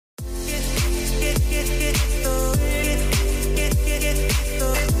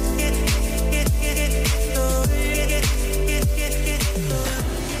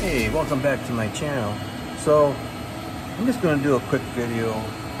welcome back to my channel. So I'm just going to do a quick video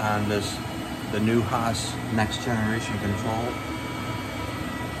on the new Haas Next Generation control.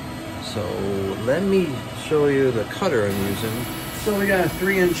 So let me show you the cutter I'm using. So we got a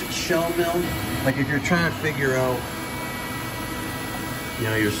 3-inch shell mill. Like if you're trying to figure out, you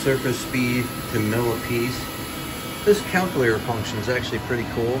know, your surface speed to mill a piece, this calculator function is actually pretty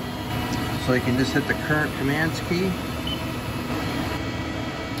cool. So you can just hit the current commands key.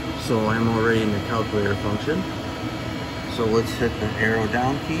 So I'm already in the calculator function. So let's hit the arrow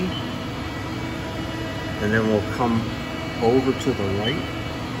down key. And then we'll come over to the right.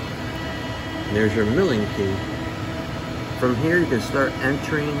 And there's your milling key. From here you can start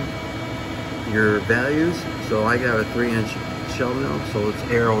entering your values. So I got a 3-inch shell mill, so let's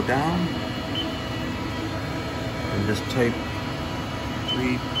arrow down. And just type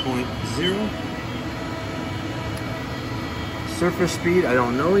 3.0. Surface speed, I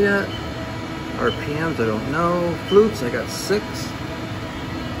don't know yet. RPMs, I don't know. Flutes, I got 6.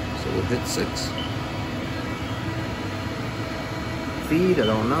 So we'll hit 6. Feed, I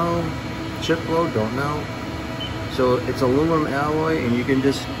don't know. Chip load, don't know. So it's aluminum alloy, and you can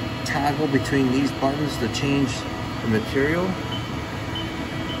just toggle between these buttons to change the material.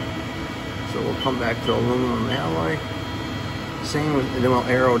 So we'll come back to aluminum alloy. Same with, and then we'll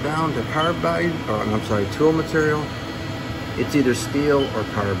arrow down to carbide, or I'm sorry, tool material. It's either steel or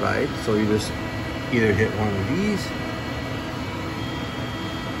carbide, so you just either hit one of these.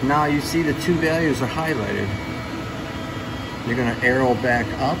 Now you see the two values are highlighted. You're going to arrow back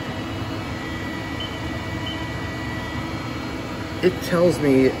up. It tells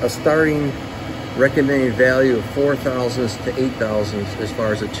me a starting recommended value of 4 thousandths to 8 thousandths as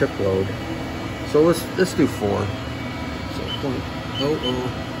far as a chip load. So let's do 4. So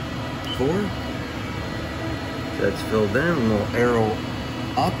 0.004. That's filled in, and we'll arrow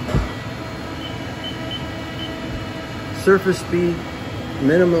up. Surface speed,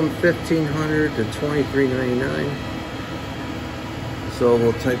 minimum 1500 to 2399. So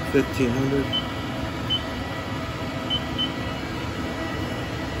we'll type 1500.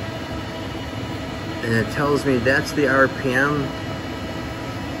 And it tells me that's the RPM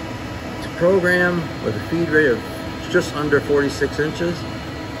to program with a feed rate of just under 46 inches.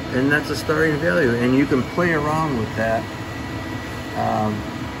 And that's a starting value, and you can play around with that,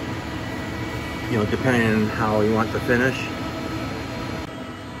 you know, depending on how you want to finish.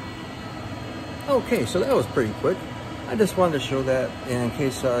 Okay, so that was pretty quick. I just wanted to show that in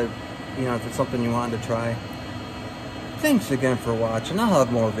case, you know, if it's something you wanted to try. Thanks again for watching. I'll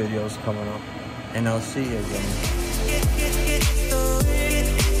have more videos coming up, and I'll see you again.